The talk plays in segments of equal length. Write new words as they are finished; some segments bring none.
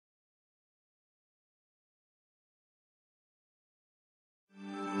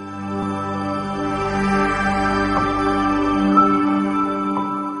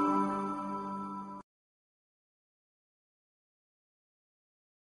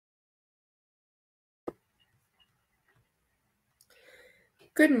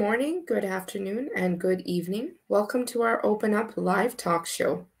Good morning, good afternoon, and good evening. Welcome to our Open Up live talk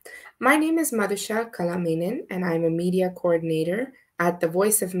show. My name is Mathusha Kalamenon, and I'm a media coordinator at the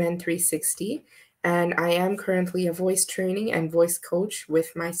Voice of Men 360. And I am currently a voice training and voice coach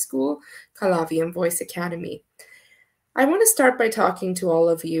with my school, Kalamenon Voice Academy. I want to start by talking to all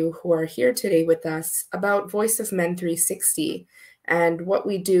of you who are here today with us about Voice of Men 360 and what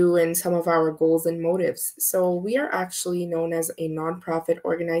we do and some of our goals and motives. So, we are actually known as a nonprofit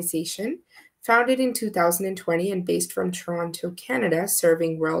organization founded in 2020 and based from Toronto, Canada,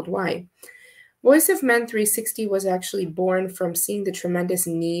 serving worldwide. Voice of Men 360 was actually born from seeing the tremendous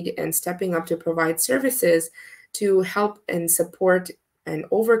need and stepping up to provide services to help and support and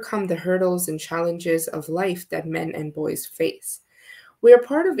overcome the hurdles and challenges of life that men and boys face. We are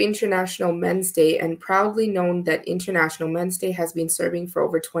part of International Men's Day and proudly known that International Men's Day has been serving for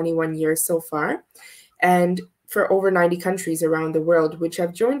over 21 years so far and for over 90 countries around the world, which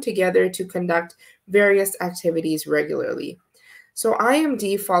have joined together to conduct various activities regularly. So,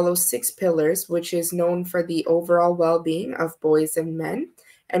 IMD follows 6 pillars, which is known for the overall well being of boys and men,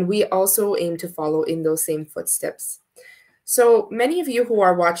 and we also aim to follow in those same footsteps. So, many of you who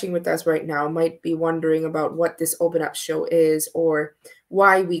are watching with us right now might be wondering about what this Open Up show is or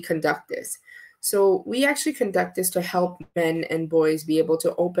why we conduct this. So, we actually conduct this to help men and boys be able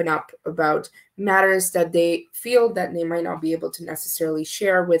to open up about matters that they feel that they might not be able to necessarily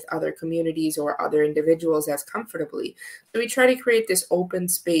share with other communities or other individuals as comfortably. So, we try to create this open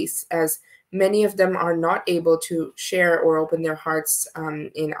space as many of them are not able to share or open their hearts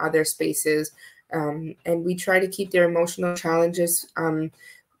in other spaces, and we try to keep their emotional challenges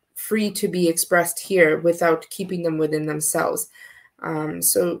free to be expressed here without keeping them within themselves.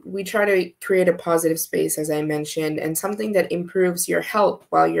 So we try to create a positive space, as I mentioned, and something that improves your health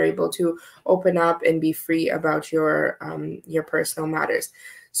while you're able to open up and be free about your personal matters.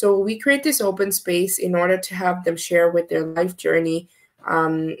 So we create this open space in order to have them share with their life journey.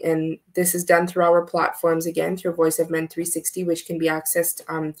 And this is done through our platforms, again, through Voice of Men 360, which can be accessed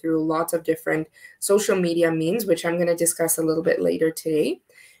through lots of different social media means, which I'm going to discuss a little bit later today.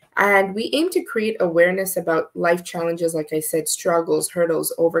 And we aim to create awareness about life challenges, like I said, struggles,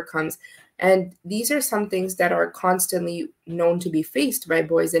 hurdles, overcomes. And these are some things that are constantly known to be faced by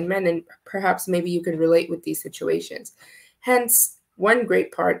boys and men. And perhaps maybe you can relate with these situations. Hence, one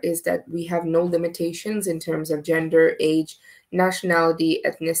great part is that we have no limitations in terms of gender, age, nationality,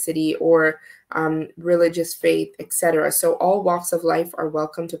 ethnicity, or religious faith, etc. So all walks of life are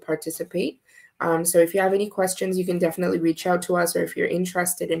welcome to participate. So if you have any questions, you can definitely reach out to us, or if you're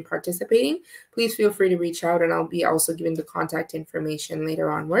interested in participating, please feel free to reach out, and I'll be also giving the contact information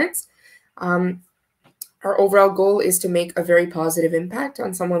later onwards. Our overall goal is to make a very positive impact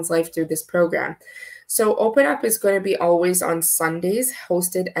on someone's life through this program. So Open Up is going to be always on Sundays,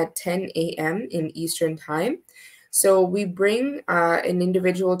 hosted at 10 a.m. in Eastern Time. So we bring an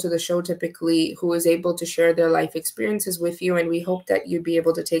individual to the show typically who is able to share their life experiences with you, and we hope that you'd be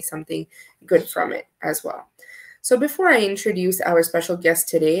able to take something good from it as well. So before I introduce our special guest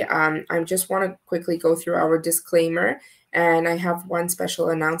today, I just want to quickly go through our disclaimer, and I have one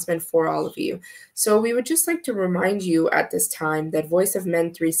special announcement for all of you. So we would just like to remind you at this time that Voice of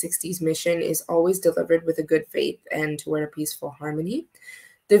Men 360's mission is always delivered with a good faith and toward a peaceful harmony.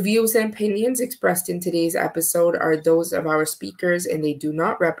 The views and opinions expressed in today's episode are those of our speakers, and they do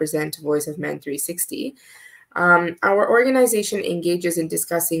not represent Voice of Men 360. Our organization engages in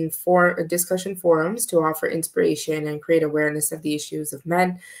discussion forums to offer inspiration and create awareness of the issues of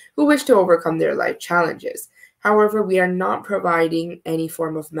men who wish to overcome their life challenges. However, we are not providing any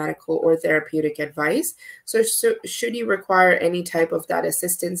form of medical or therapeutic advice. So should you require any type of that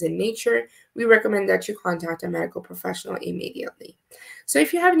assistance in nature, we recommend that you contact a medical professional immediately. So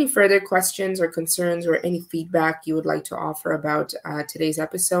if you have any further questions or concerns or any feedback you would like to offer about today's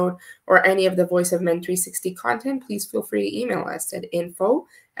episode or any of the Voice of Men 360 content, please feel free to email us at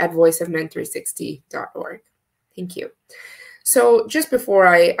info@voiceofmen360.org. Thank you. So just before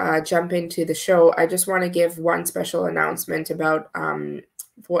I jump into the show, I just want to give one special announcement about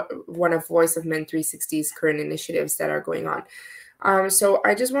one of Voice of Men 360's current initiatives that are going on. So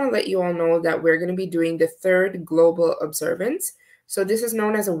I just want to let you all know that we're going to be doing the 3rd global observance. So this is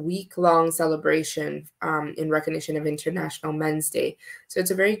known as a week-long celebration in recognition of International Men's Day. So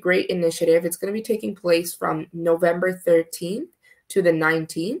it's a very great initiative. It's going to be taking place from November 13th to the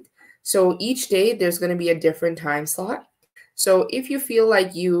 19th. So each day there's going to be a different time slot. So if you feel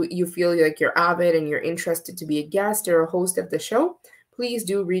like you feel like you're avid and you're interested to be a guest or a host of the show, please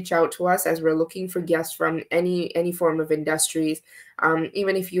do reach out to us, as we're looking for guests from any form of industries.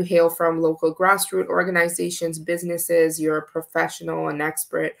 Even if you hail from local grassroots organizations, businesses, you're a professional, an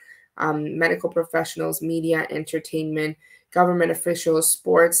expert, medical professionals, media, entertainment, government officials,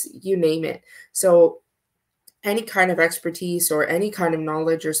 sports, you name it. So any kind of expertise or any kind of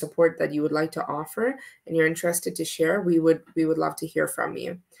knowledge or support that you would like to offer and you're interested to share, we would love to hear from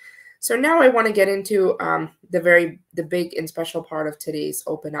you. So now I want to get into the big and special part of today's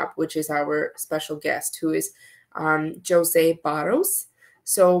Open Up, which is our special guest, who is Jose Barros.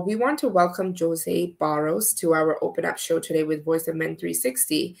 So we want to welcome Jose Barros to our Open Up show today with Voice of Men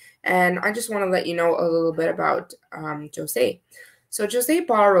 360. And I just want to let you know a little bit about Jose. So Jose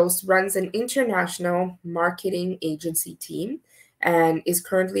Barros runs an international marketing agency team and is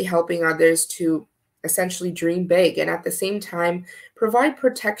currently helping others to essentially dream big and at the same time provide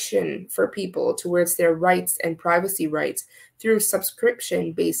protection for people towards their rights and privacy rights through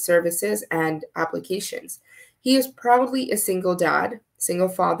subscription-based services and applications. He is proudly a single dad, single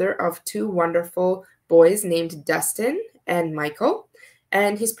father of two wonderful boys named Dustin and Michael,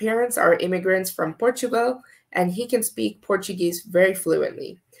 and his parents are immigrants from Portugal, and he can speak Portuguese very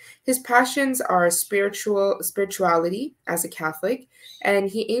fluently. His passions are spirituality as a Catholic, and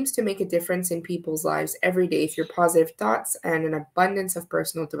he aims to make a difference in people's lives every day through positive thoughts and an abundance of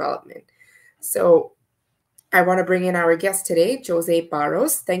personal development. So I want to bring in our guest today, Jose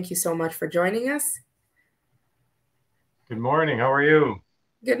Barros. Thank you so much for joining us. Good morning. How are you?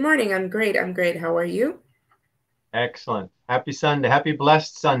 Good morning. I'm great. I'm great. How are you? Excellent. Happy Sunday. Happy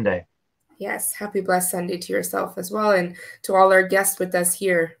blessed Sunday. Yes. Happy blessed Sunday to yourself as well, and to all our guests with us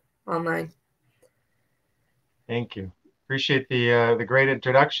here online. Thank you. Appreciate the great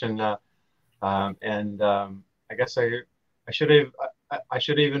introduction. I guess I should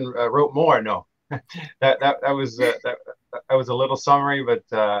have even wrote more. No, that was a little summary, but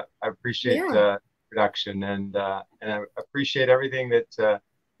I appreciate Yeah. introduction and I appreciate everything that the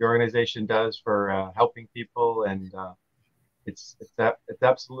organization does for helping people, and it's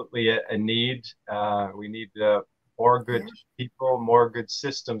absolutely a need. We need more good Yeah. people, more good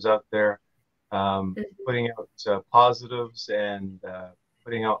systems out there, putting out positives and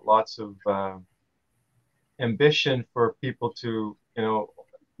putting out lots of ambition for people to,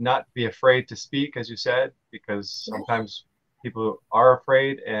 not be afraid to speak, as you said, because Yeah. sometimes people are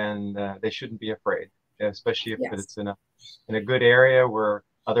afraid, and they shouldn't be afraid, especially if Yes. it's in a good area where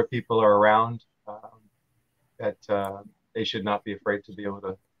other people are around. That they should not be afraid to be able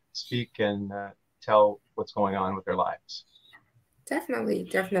to speak and tell what's going on with their lives. Definitely,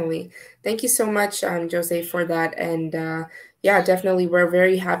 definitely. Thank you so much, Jose, for that. And yeah, definitely, we're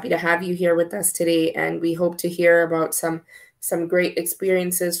very happy to have you here with us today, and we hope to hear about some great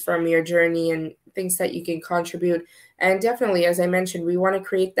experiences from your journey and things that you can contribute. And definitely, as I mentioned, we want to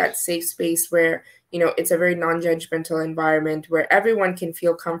create that safe space where it's a very non-judgmental environment where everyone can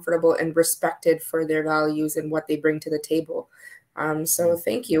feel comfortable and respected for their values and what they bring to the table. So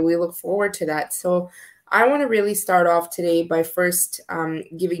thank you. We look forward to that. So I want to really start off today by first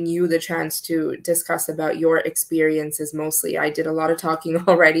giving you the chance to discuss about your experiences. Mostly, I did a lot of talking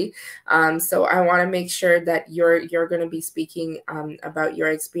already, so I want to make sure that you're going to be speaking about your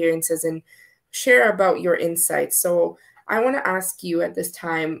experiences and share about your insights. So I want to ask you at this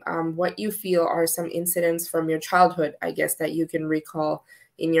time what you feel are some incidents from your childhood, I guess, that you can recall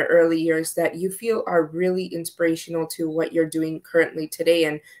in your early years that you feel are really inspirational to what you're doing currently today,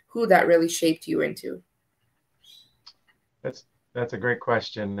 and who that really shaped you into. That's that's a great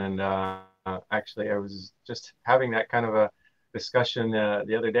question, and actually, I was just having that kind of a discussion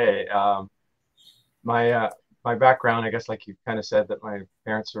the other day. My my background, I guess, like you kind of said, that my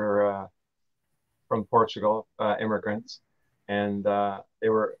parents were from Portugal, immigrants, and they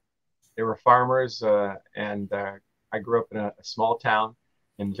were farmers, and I grew up in a small town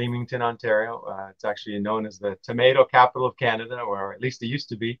in Leamington, Ontario. It's actually known as the tomato capital of Canada, or at least it used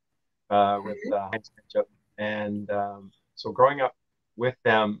to be, with Heinz ketchup. And so growing up with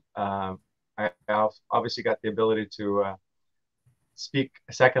them, I obviously got the ability to speak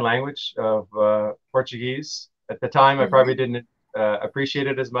a second language of Portuguese. At the time, I Mhm. probably didn't appreciate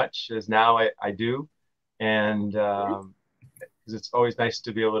it as much as now I do. And because it's always nice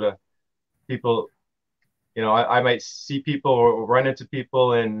to be able to people, I might see people or run into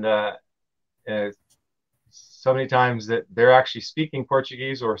people, and uh, so many times that they're actually speaking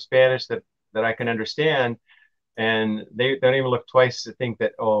Portuguese or Spanish that I can understand, and they don't even look twice to think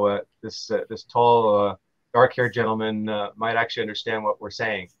that, oh, this tall dark-haired gentleman might actually understand what we're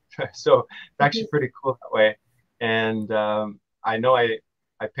saying. So it's actually Mhm. pretty cool that way. And I know I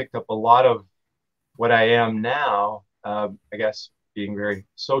picked up a lot of what I am now, I guess, being very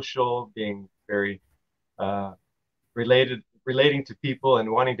social, being very uh, relating to people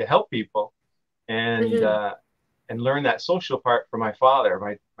and wanting to help people, and Mm-hmm. uh, and learn that social part from my father.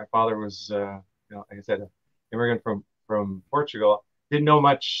 My father was, like I said, an immigrant from Portugal. Didn't know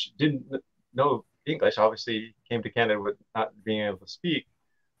much, didn't know English. Obviously, he came to Canada with not being able to speak.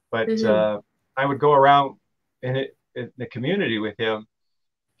 But Mm-hmm. I would go around in the community with him.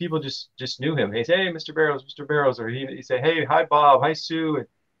 People just knew him. He'd say, "Hey, Mr. Barros, Mr. Barros," or he'd say, "Hey, hi, Bob, hi, Sue." And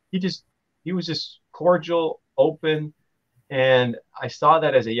he just he was just cordial, open, and I saw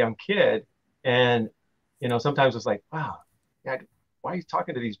that as a young kid. And sometimes it's like, wow, God, why are you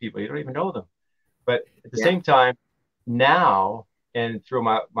talking to these people? You don't even know them. But at the Yeah. same time, now and through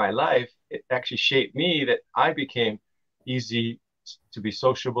my life, it actually shaped me that I became easy to be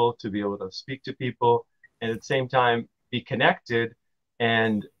sociable, to be able to speak to people, and at the same time be connected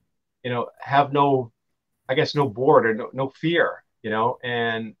and have no, I guess, no board or no fear,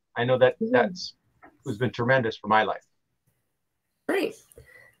 and I know that Mm-hmm. that's has been tremendous for my life. Great.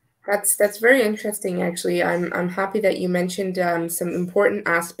 That's very interesting, actually. I'm happy that you mentioned some important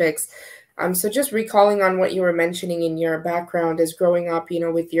aspects. So just recalling on what you were mentioning in your background as growing up,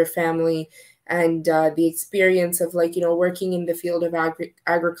 with your family and the experience of like, working in the field of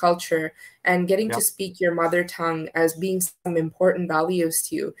agriculture and getting to Yeah, speak your mother tongue as being some important values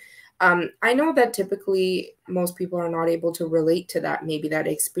to you. I know that typically most people are not able to relate to that, maybe that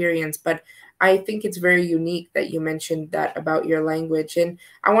experience, but I think it's very unique that you mentioned that about your language. And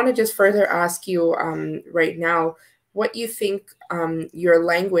I want to just further ask you right now what you think your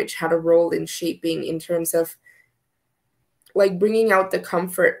language had a role in shaping in terms of like bringing out the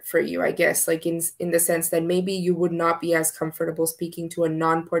comfort for you, I guess, like in the sense that maybe you would not be as comfortable speaking to a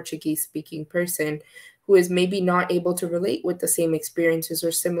non-Portuguese speaking person who is maybe not able to relate with the same experiences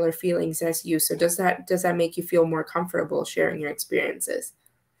or similar feelings as you. So does that make you feel more comfortable sharing your experiences?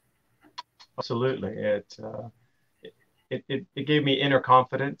 absolutely. It gave me inner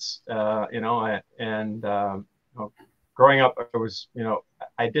confidence, and growing up, I was,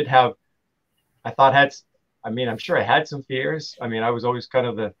 I did have, I thought had, I mean, I'm sure I had some fears. I mean, I was always kind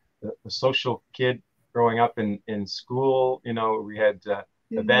of the social kid growing up in school. We had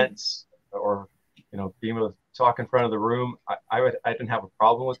Hmm. events or, being able to talk in front of the room. I didn't have a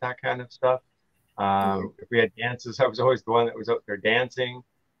problem with that kind of stuff. Yeah. If we had dances, I was always the one that was out there dancing.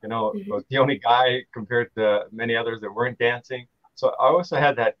 I Hmm. was the only guy compared to many others that weren't dancing. So I also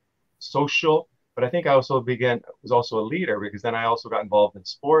had that social, but I think I also was also a leader because then I also got involved in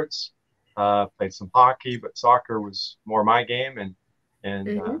sports, played some hockey, but soccer was more my game, and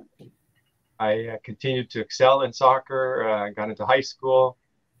Hmm. I continued to excel in soccer. Got into high school,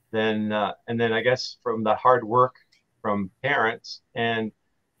 and then I guess from the hard work from parents and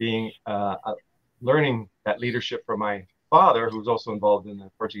being learning that leadership from my father, who was also involved in the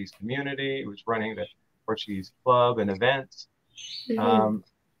Portuguese community, who was running the Portuguese club and events. Hmm.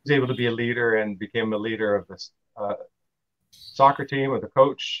 Was able to be a leader and became a leader of this soccer team or the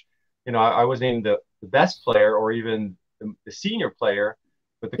coach. I wasn't even the best player or even the senior player,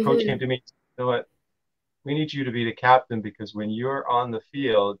 but the coach came Hmm. to me, you know what, we need you to be the captain because when you're on the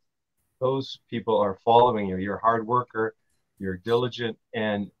field, those people are following you. You're a hard worker, you're diligent,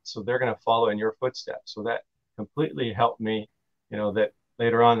 and so they're going to follow in your footsteps. So that completely helped me. That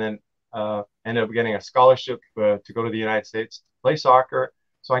later on, then ended up getting a scholarship to go to the United States to play soccer.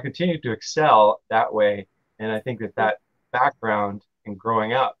 So I continued to excel that way, and I think that background and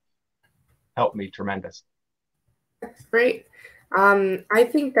growing up helped me tremendously. Great. I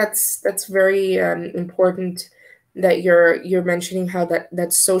think that's very important that you're mentioning how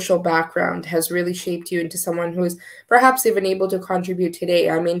that social background has really shaped you into someone who is perhaps even able to contribute today.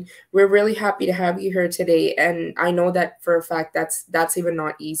 I mean, we're really happy to have you here today, and I know that for a fact that's even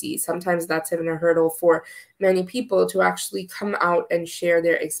not easy. Sometimes that's even a hurdle for many people to actually come out and share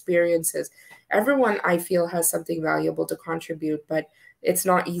their experiences. Everyone, I feel, has something valuable to contribute, but it's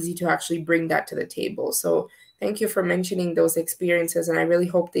not easy to actually bring that to the table. So thank you for mentioning those experiences, and I really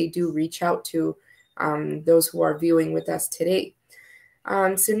hope they do reach out to those who are viewing with us today.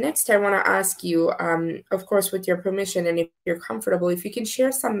 So next, I want to ask you, of course, with your permission, and if you're comfortable, if you can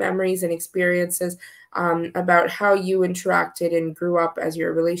share some memories and experiences about how you interacted and grew up as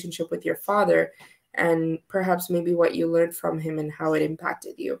your relationship with your father, and perhaps maybe what you learned from him and how it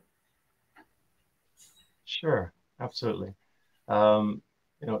impacted you. Sure, absolutely.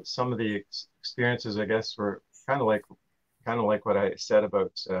 Some of the experiences, I guess, were kind of like what I said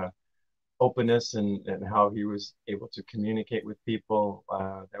about openness and how he was able to communicate with people.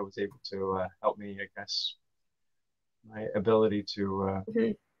 That was able to help me, I guess, my ability to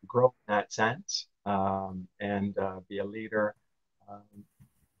Mhm. grow in that sense and be a leader.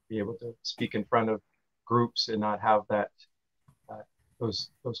 be able to speak in front of groups and not have that uh, those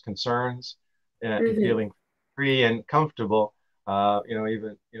concerns, and Mm-hmm. feeling free and comfortable.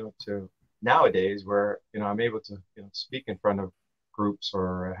 Even to nowadays where I'm able to speak in front of groups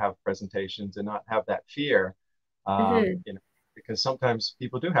or have presentations and not have that fear. Mm-hmm. Because sometimes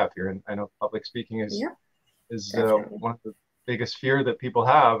people do have fear, and I know public speaking is Yeah, is definitely. one of the biggest fear that people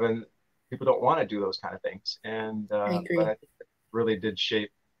have, and people don't want to do those kind of things. And I but I agree. think it really did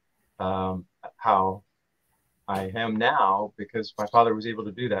shape how I am now, because my father was able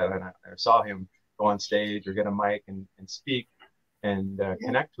to do that, and I saw him go on stage or get a mic and speak and Yeah,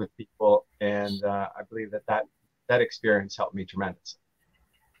 connect with people, and I believe that experience helped me tremendously.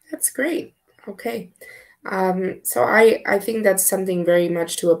 that's great. Okay. So I think that's something very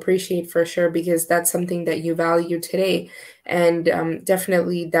much to appreciate for sure, because that's something that you value today. And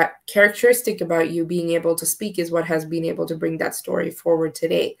definitely that characteristic about you being able to speak is what has been able to bring that story forward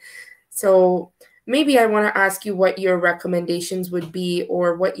today. So maybe I want to ask you what your recommendations would be,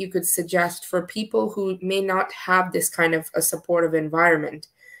 or what you could suggest for people who may not have this kind of a supportive environment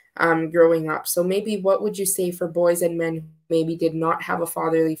growing up. So maybe what would you say for boys and men who maybe did not have a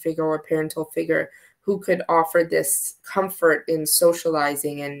fatherly figure or parental figure who could offer this comfort in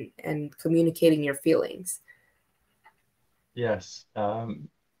socializing and communicating your feelings? Yes,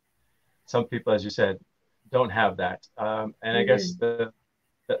 some people, as you said, don't have that, and I guess Hmm. the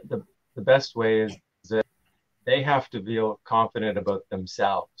the best way is that they have to feel confident about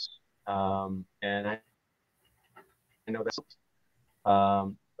themselves. And I know that,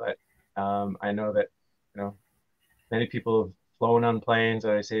 but I know that you know many people have flown on planes.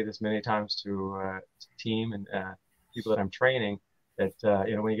 I say this many times to team and people that I'm training, that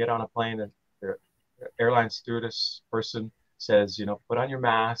when you get on a plane, the airline stewardess person says, put on your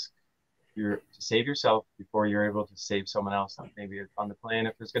mask. You're to save yourself before you're able to save someone else, maybe on the plane,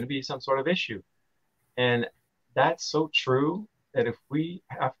 if there's going to be some sort of issue. And that's so true, that if we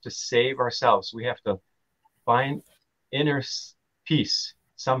have to save ourselves, we have to find inner peace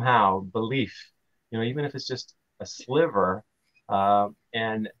somehow, belief, even if it's just a sliver,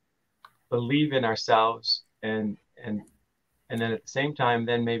 and believe in ourselves, and then at the same time,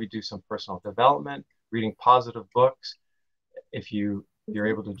 then maybe do some personal development, reading positive books. If you're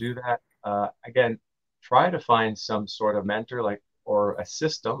able to do that, again, try to find some sort of mentor, like, or a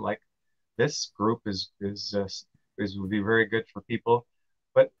system like this group is would be very good for people.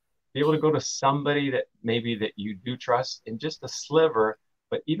 But be able to go to somebody that maybe that you do trust in just a sliver,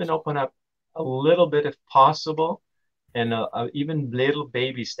 but even open up a little bit if possible, and even little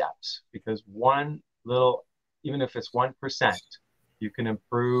baby steps, because one little, even if it's 1%, you can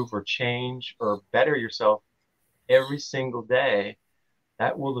improve or change or better yourself every single day.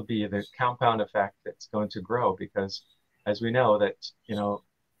 That will be the compound effect that's going to grow, because as we know that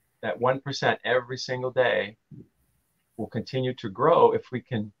that 1% every single day will continue to grow if we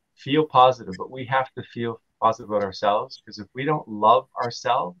can feel positive. But we have to feel positive about ourselves, because if we don't love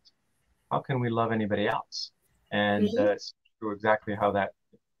ourselves, how can we love anybody else? And Hmm. it's true exactly how the,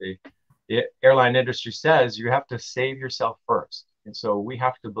 the airline industry says, you have to save yourself first. And so we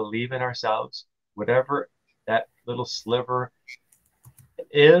have to believe in ourselves, whatever that little sliver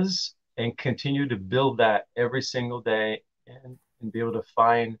is, and continue to build that every single day, and be able to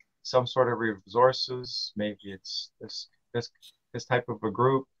find some sort of resources. Maybe it's this type of a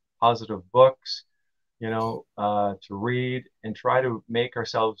group, positive books, to read and try to make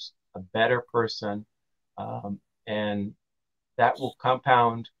ourselves a better person. And that will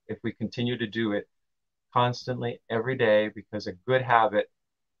compound if we continue to do it constantly every day, because a good habit,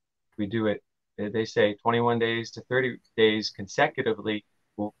 we do it, they say 21 days to 30 days consecutively,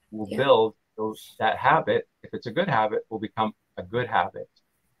 will Yeah, build that habit. If it's a good habit, will become a good habit.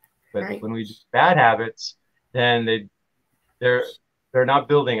 But right. when we do bad habits, then they're they're not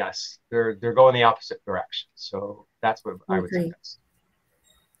building us. They're going the opposite direction. So that's what I I would agree. suggest.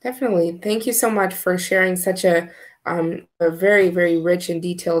 Definitely. Thank you so much for sharing such a very, very rich and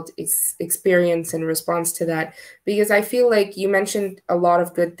detailed experience in response to that. Because I feel like you mentioned a lot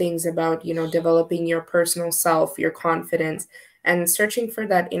of good things about, developing your personal self, your confidence, and searching for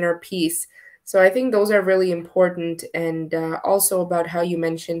that inner peace. So I think those are really important. And also about how you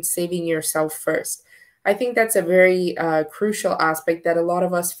mentioned saving yourself first. I think that's a very crucial aspect that a lot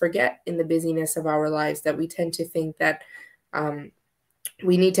of us forget in the busyness of our lives, that we tend to think that. Um,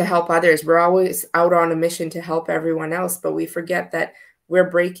 we need to help others. We're always out on a mission to help everyone else, but we forget that we're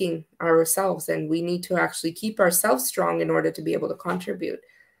breaking ourselves and we need to actually keep ourselves strong in order to be able to contribute.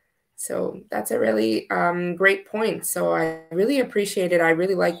 So that's a really great point. So I really appreciate it. I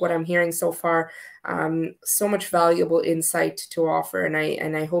really like what I'm hearing so far. So much valuable insight to offer,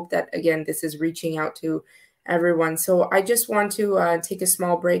 and I hope that again this is reaching out to everyone. So I just want to take a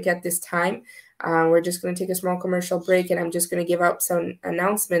small break at this time. We're just going to take a small commercial break, and I'm just going to give out some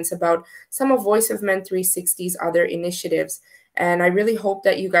announcements about some of Voice of Men 360's other initiatives. And I really hope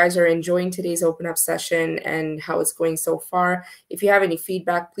that you guys are enjoying today's open up session and how it's going so far. If you have any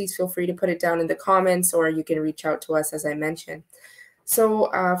feedback, please feel free to put it down in the comments, or you can reach out to us, as I mentioned. So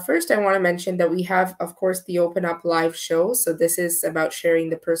first, I want to mention that we have, of course, the Open Up Live show. So this is about sharing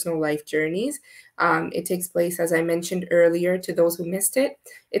the personal life journeys. It takes place, as I mentioned earlier, to those who missed it.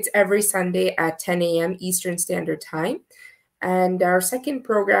 It's every Sunday at 10 a.m. Eastern Standard Time. And our second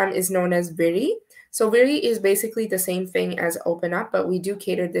program is known as Viri. So Viri is basically the same thing as Open Up, but we do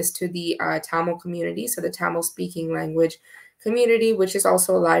cater this to the Tamil community, so the Tamil speaking language community, which is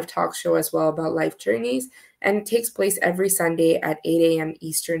also a live talk show as well about life journeys. And it takes place every Sunday at 8 a.m.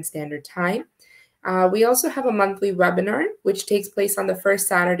 Eastern Standard Time. We also have a monthly webinar, which takes place on the first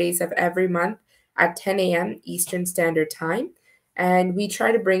Saturdays of every month at 10 a.m. Eastern Standard Time. And we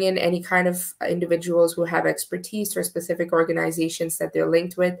try to bring in any kind of individuals who have expertise or specific organizations that they're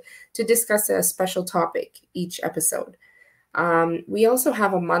linked with to discuss a special topic each episode. We also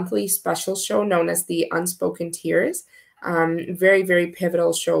have a monthly special show known as the Unspoken Tears, very, very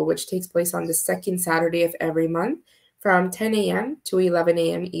pivotal show, which takes place on the second Saturday of every month from 10 a.m. to 11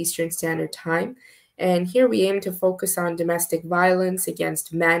 a.m. Eastern Standard Time. And here we aim to focus on domestic violence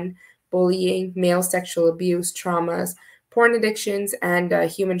against men, bullying, male sexual abuse, traumas, porn addictions, and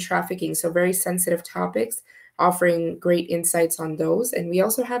human trafficking. So, very sensitive topics, offering great insights on those. And we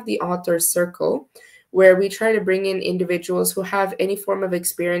also have the Author Circle, where we try to bring in individuals who have any form of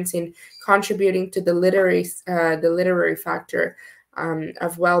experience in contributing to the literary factor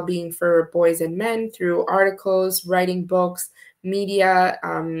of well-being for boys and men through articles, writing books, media,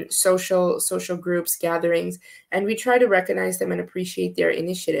 social groups, gatherings, and we try to recognize them and appreciate their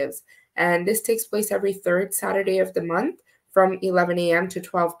initiatives. And this takes place every third Saturday of the month from 11 a.m. to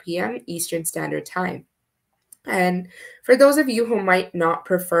 12 p.m. Eastern Standard Time. And for those of you who might not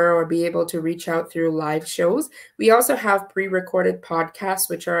prefer or be able to reach out through live shows, we also have pre recorded podcasts,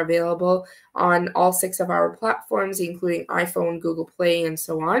 which are available on all 6 of our platforms, including iPhone, Google Play, and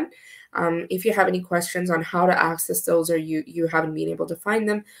so on. If you have any questions on how to access those or you haven't been able to find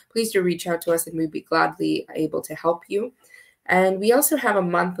them, please do reach out to us and we'd be gladly able to help you. And we also have a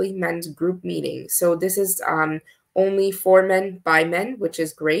monthly men's group meeting. So this is only for men by men, which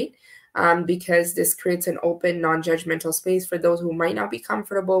is great. Because this creates an open, non-judgmental space for those who might not be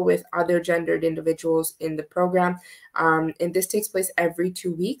comfortable with other gendered individuals in the program. And this takes place every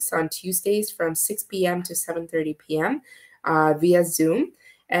 2 weeks on Tuesdays from 6 p.m. to 7:30 p.m. Via Zoom.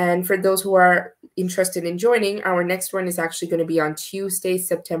 And for those who are interested in joining, our next one is actually going to be on Tuesday,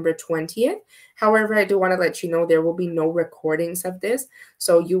 September 20th. However, I do want to let you know there will be no recordings of this,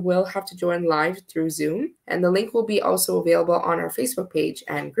 so you will have to join live through Zoom. And the link will be also available on our Facebook page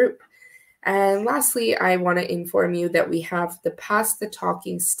and group. And lastly, I want to inform you that we have the Pass the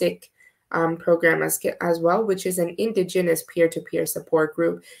Talking Stick program as well, which is an Indigenous peer-to-peer support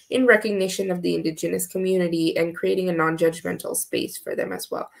group in recognition of the Indigenous community and creating a non-judgmental space for them as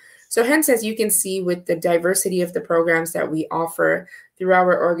well. So hence, as you can see with the diversity of the programs that we offer through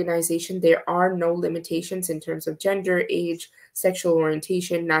our organization, there are no limitations in terms of gender, age, sexual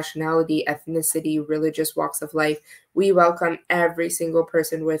orientation, nationality, ethnicity, religious walks of life. We welcome every single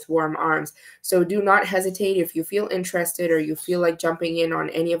person with warm arms. So do not hesitate. If you feel interested or you feel like jumping in on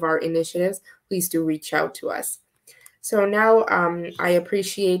any of our initiatives, please do reach out to us. So now I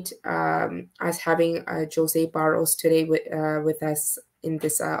appreciate us having Jose Barros today with us in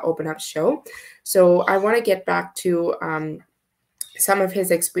this Open Up show. So I want to get back to some of his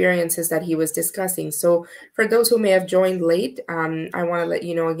experiences that he was discussing. So for those who may have joined late, I want to let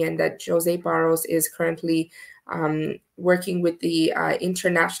you know again that Jose Barros is currently working with the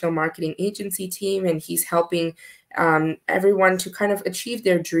International Marketing Agency team, and he's helping everyone to kind of achieve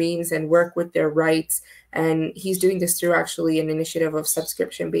their dreams and work with their rights. And he's doing this through actually an initiative of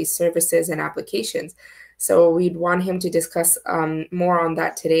subscription-based services and applications. So we'd want him to discuss more on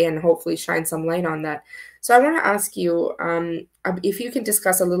that today and hopefully shine some light on that. So I want to ask you if you can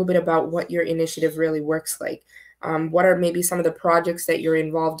discuss a little bit about what your initiative really works like. What are maybe some of the projects that you're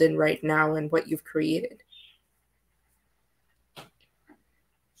involved in right now and what you've created?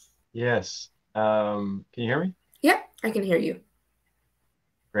 Yes. Can you hear me? Yeah, I can hear you.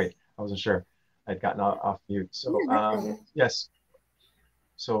 Great. I wasn't sure. I'd gotten off mute. So, Yeah, no problem. yes.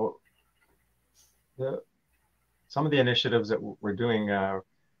 So some of the initiatives that we're doing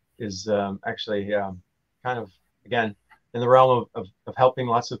is actually kind of, again, in the realm of helping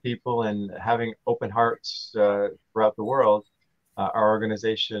lots of people and having open hearts throughout the world. Our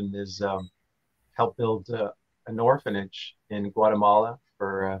organization is helped build an orphanage in Guatemala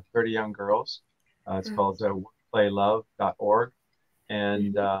for 30 young girls. It's called workplaylove.org.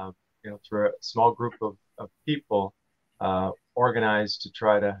 And through a small group of people organized to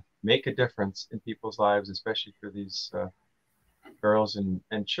try to make a difference in people's lives, especially for these girls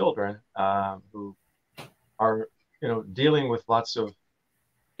and children who are dealing with lots of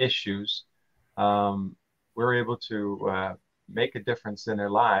issues. We're able to make a difference in their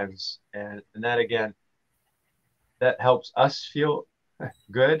lives, and that, again, that helps us feel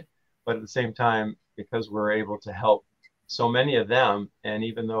good, but at the same time, because we're able to help so many of them, and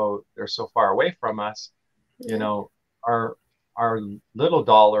even though they're so far away from us, you Yeah. know, our little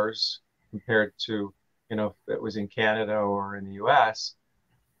dollars compared to, if it was in Canada or in the US,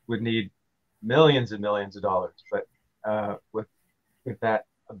 would need millions and millions of dollars. But with that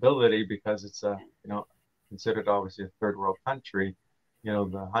ability, because it's a, considered obviously a third world country,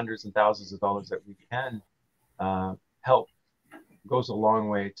 the hundreds and thousands of dollars that we can help goes a long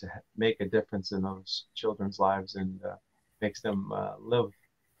way to make a difference in those children's lives, and makes them live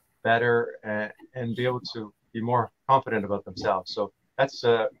better, and be able to be more confident about themselves. So that's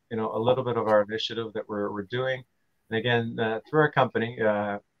a little bit of our initiative that we're doing. And again, through our company,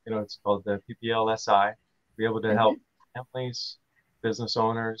 it's called the PPLSI. Be able to help Mhm. families, business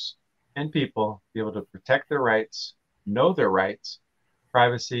owners, and people be able to protect their rights, know their rights,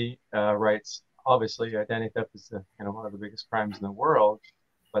 privacy rights. Obviously, identity theft is one of the biggest crimes in the world,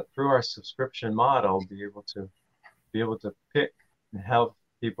 but through our subscription model, be able to pick and help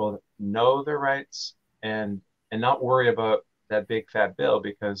people know their rights, and not worry about that big fat bill,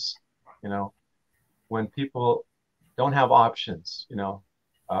 because you know when people don't have options,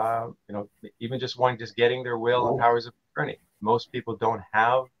 even just getting their will and powers of attorney, most people don't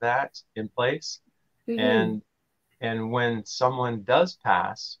have that in place, Mhm. and when someone does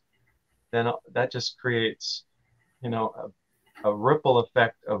pass, then that just creates a ripple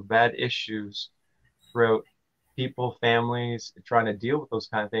effect of bad issues throughout people, families trying to deal with those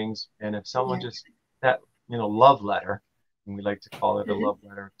kind of things. And if someone Yeah. just that love letter, and we like to call it a Mhm. love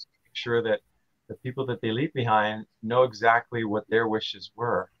letter, to make sure that the people that they leave behind know exactly what their wishes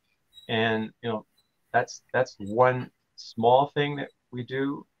were. And that's one small thing that we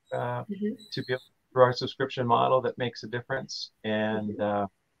do Mhm. to be able, through our subscription model, that makes a difference. And Mhm.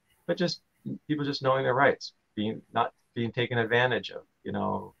 but just people just knowing their rights, being not being taken advantage of,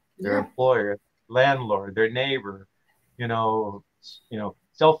 their Yeah. employer, landlord, their neighbor, you know,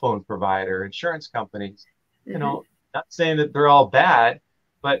 cell phone provider, insurance companies, you Mhm. know, not saying that they're all bad,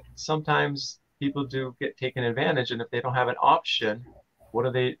 but sometimes people do get taken advantage. And if they don't have an option, what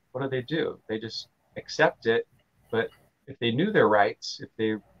do they do? They just accept it. But if they knew their rights, if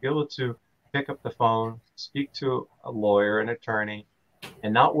they were able to pick up the phone, speak to a lawyer, an attorney,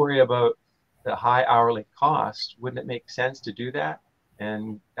 and not worry about the high hourly cost, wouldn't it make sense to do that?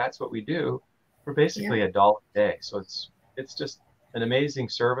 And that's what we do for Yeah. basically $1 a day. So it's just an amazing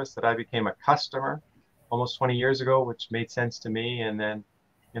service that I became a customer almost 20 years ago, which made sense to me. And then,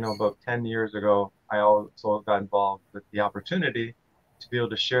 about 10 years ago, I also got involved with the opportunity to be able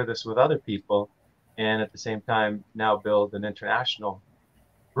to share this with other people, and at the same time now build an international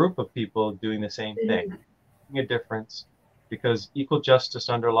group of people doing the same thing, Mhm. making a difference, because equal justice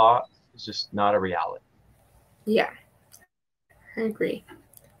under law is just not a reality. Yeah. I agree.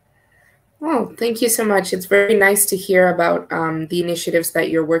 Well, thank you so much. It's very nice to hear about the initiatives that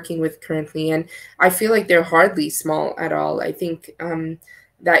you're working with currently, and I feel like they're hardly small at all. I think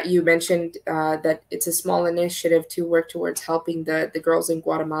that you mentioned that it's a small initiative to work towards helping the girls in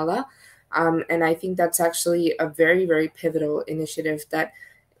Guatemala, and I think that's actually a very, very pivotal initiative. That,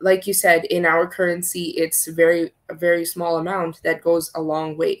 like you said, in our currency, it's a very small amount that goes a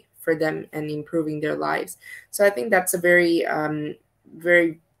long way for them and improving their lives. So I think that's a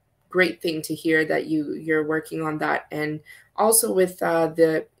very great thing to hear that you're working on that. And also with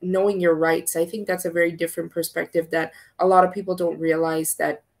the knowing your rights, I think that's a very different perspective that a lot of people don't realize,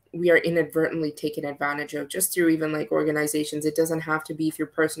 that we are inadvertently taken advantage of just through even like organizations. It doesn't have to be through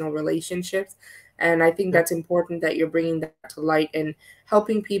personal relationships. And I think Yeah, that's important that you're bringing that to light and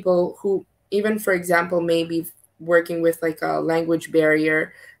helping people who, even for example, maybe working with like a language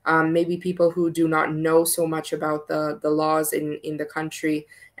barrier, maybe people who do not know so much about the laws in the country,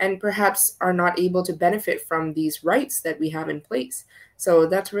 and perhaps are not able to benefit from these rights that we have in place. So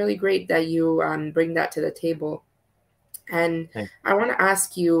that's really great that you bring that to the table. And thank I want to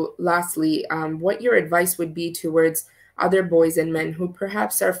ask you lastly, what your advice would be towards other boys and men who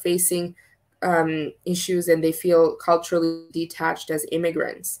perhaps are facing issues and they feel culturally detached as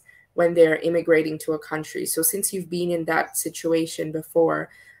immigrants when they're immigrating to a country. So, since you've been in that situation before,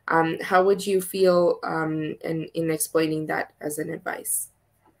 how would you feel in explaining that as an advice?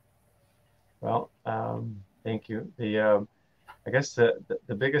 Well, thank you. I guess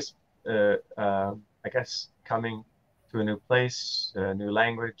the biggest, I guess, coming to a new place, new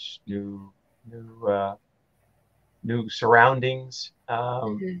language, new surroundings,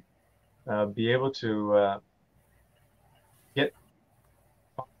 Hmm. be able to get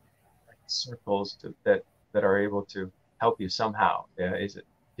circles that are able to help you somehow. Is it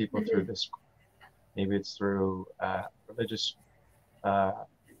people through Hmm. this? Maybe it's through religious uh,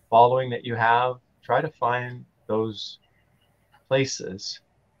 following that you have. Try to find those places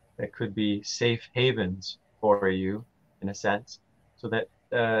that could be safe havens for you, in a sense, so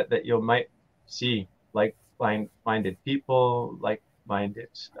that you might see like-minded people, like-minded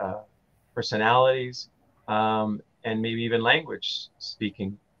personalities, and maybe even language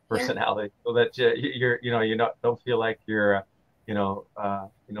speaking Yeah, personality, so that you're not don't feel like you're a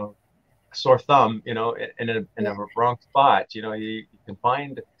sore thumb, in a yeah, wrong spot. You can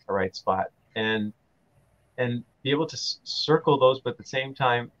find a right spot and be able to circle those, but at the same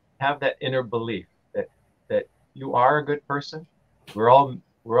time have that inner belief that you are a good person. We're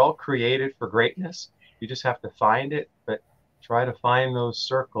all created for greatness. You just have to find it, but try to find those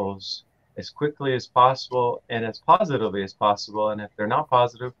circles as quickly as possible and as positively as possible. And if they're not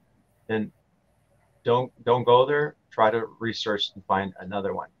positive, then don't go there. Try to research and find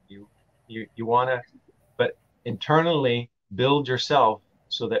another one. You want to, but internally build yourself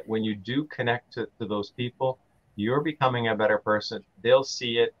so that when you do connect to those people, you're becoming a better person. They'll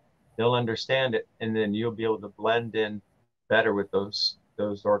see it, they'll understand it, and then you'll be able to blend in better with those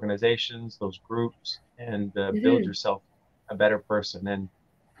organizations, those groups, and build hmm, yourself a better person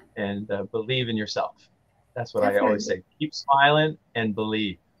and believe in yourself. That's what I always definitely. say. Keep smiling and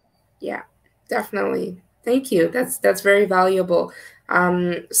believe. Yeah, definitely. Thank you. That's very valuable.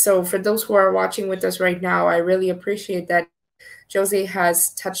 So for those who are watching with us right now, I really appreciate that Jose has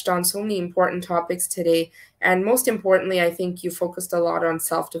touched on so many important topics today. And most importantly, I think you focused a lot on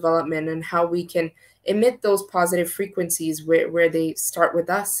self development and how we can emit those positive frequencies where they start with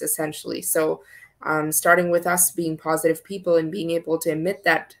us, essentially. So, starting with us being positive people and being able to emit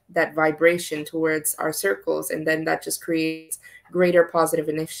that vibration towards our circles, and then that just creates greater positive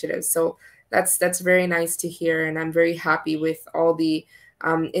initiatives. So that's very nice to hear, and I'm very happy with all the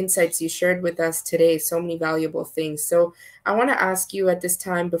insights you shared with us today. So many valuable things. So I want to ask you at this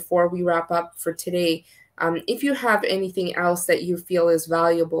time, before we wrap up for today, if you have anything else that you feel is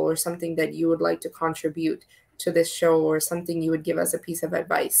valuable or something that you would like to contribute to this show or something you would give us a piece of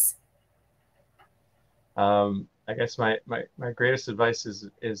advice. I guess my greatest advice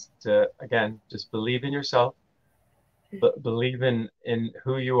is to again just believe in yourself, but believe in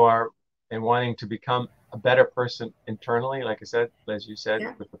who you are and wanting to become a better person internally. Like I said, as you said,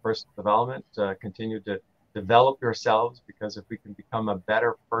 Yeah. with the personal development, continue to develop yourselves, because if we can become a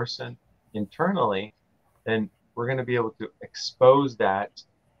better person internally, then we're going to be able to expose that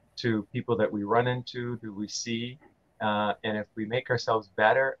to people that we run into, who we see. And if we make ourselves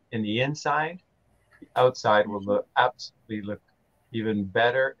better in the inside, the outside will absolutely look even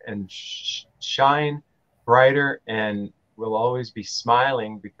better and shine brighter, and we'll always be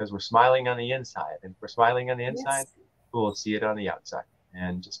smiling because we're smiling on the inside. And if we're smiling on the inside, Yes. we'll see it on the outside.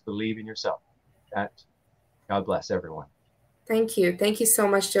 And just believe in yourself. That God bless everyone. Thank you. Thank you so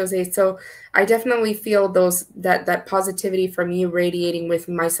much, Jose. So I definitely feel that positivity from you radiating with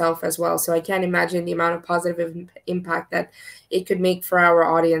myself as well. So I can't imagine the amount of positive impact that it could make for our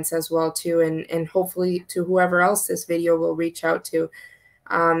audience as well too, and hopefully to whoever else this video will reach out to.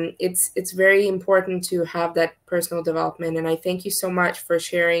 It's very important to have that personal development, and I thank you so much for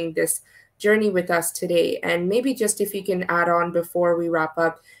sharing this journey with us today. And maybe just if you can add on before we wrap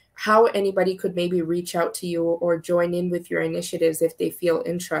up, how anybody could maybe reach out to you or join in with your initiatives if they feel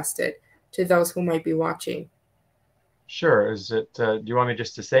interested, to those who might be watching. Sure. Do you want me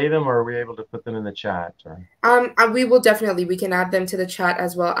just to say them, or are we able to put them in the chat? Or We will definitely, we can add them to the chat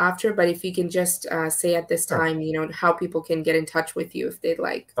as well after, but if you can just say at this sure. time, how people can get in touch with you if they'd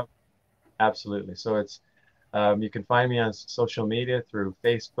like. Oh, absolutely. So you can find me on social media through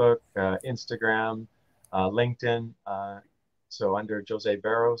Facebook, Instagram, LinkedIn. So under Jose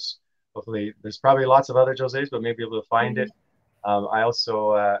Barros. Hopefully, there's probably lots of other Joses, but maybe able to find it. Mhm. I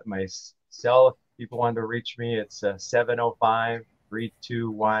also, my cell, if people want to reach me, it's 705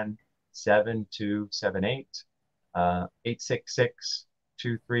 7278, 866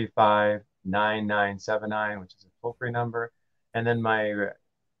 9979, which is a toll-free number, and then my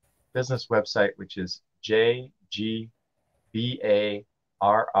business website, which is jgbarros.com.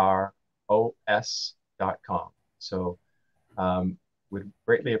 So would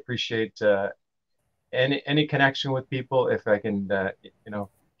greatly appreciate any connection with people if I can,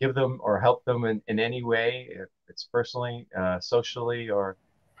 give them or help them in any way, if it's personally, socially, or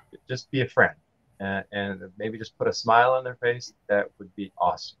just be a friend, and maybe just put a smile on their face. That would be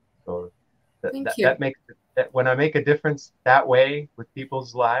awesome. So Thank you. that makes that when I make a difference that way with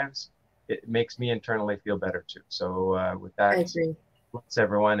people's lives, it makes me internally feel better too. So with I that, agree. bless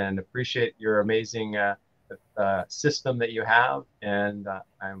everyone and appreciate your amazing system that you have, and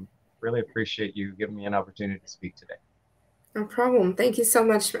I'm really appreciate you giving me an opportunity to speak today. No problem. Thank you so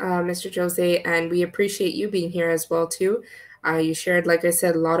much, Mr. Jose, and we appreciate you being here as well too. You shared, like I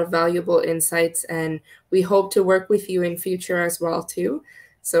said, a lot of valuable insights, and we hope to work with you in future as well too.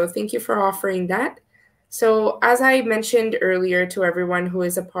 So thank you for offering that. So as I mentioned earlier to everyone who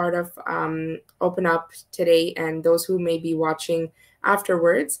is a part of Open Up today and those who may be watching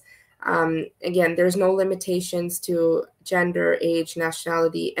afterwards, again, there's no limitations to gender, age,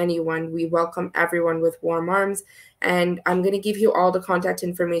 nationality, anyone. We welcome everyone with warm arms. And I'm going to give you all the contact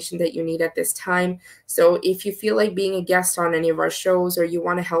information that you need at this time. So if you feel like being a guest on any of our shows or you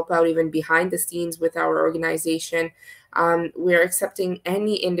want to help out even behind the scenes with our organization, we're accepting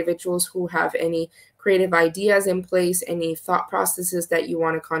any individuals who have any creative ideas in place, any thought processes that you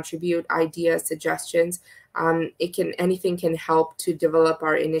want to contribute, ideas, suggestions. Anything can help to develop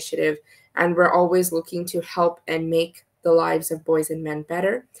our initiative. And we're always looking to help and make the lives of boys and men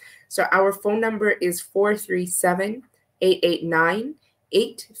better. So our phone number is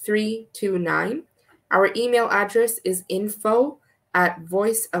 437-889-8329. Our email address is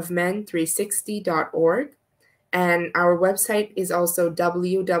info@voiceofmen360.org. And our website is also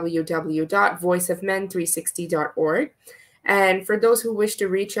www.voiceofmen360.org. And for those who wish to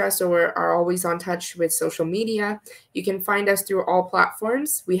reach us or are always on touch with social media, you can find us through all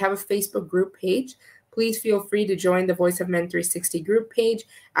platforms. We have a Facebook group page. Please feel free to join the Voice of Men 360 group page,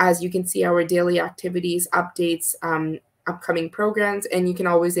 as you can see our daily activities, updates, upcoming programs, and you can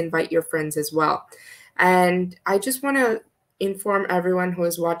always invite your friends as well. And I just want to inform everyone who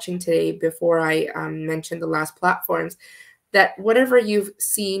is watching today, before I mention the last platforms, that whatever you've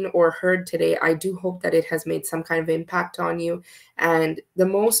seen or heard today, I do hope that it has made some kind of impact on you. And the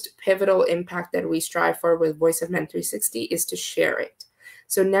most pivotal impact that we strive for with Voice of Men 360 is to share it.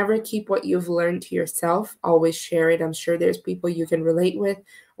 So never keep what you've learned to yourself. Always share it. I'm sure there's people you can relate with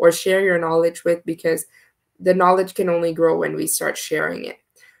or share your knowledge with, because the knowledge can only grow when we start sharing it.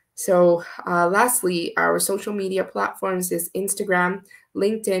 So lastly, our social media platforms is Instagram,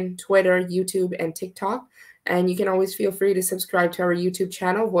 LinkedIn, Twitter, YouTube, and TikTok. And you can always feel free to subscribe to our YouTube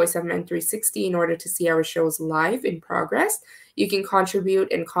channel, Voice of Men 360, in order to see our shows live in progress. You can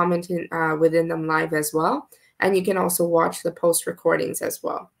contribute and comment within them live as well. And you can also watch the post recordings as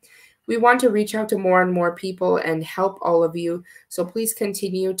well. We want to reach out to more and more people and help all of you. So please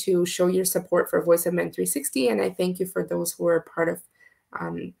continue to show your support for Voice of Men 360. And I thank you for those who are part of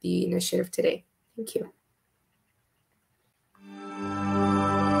the initiative today. Thank you.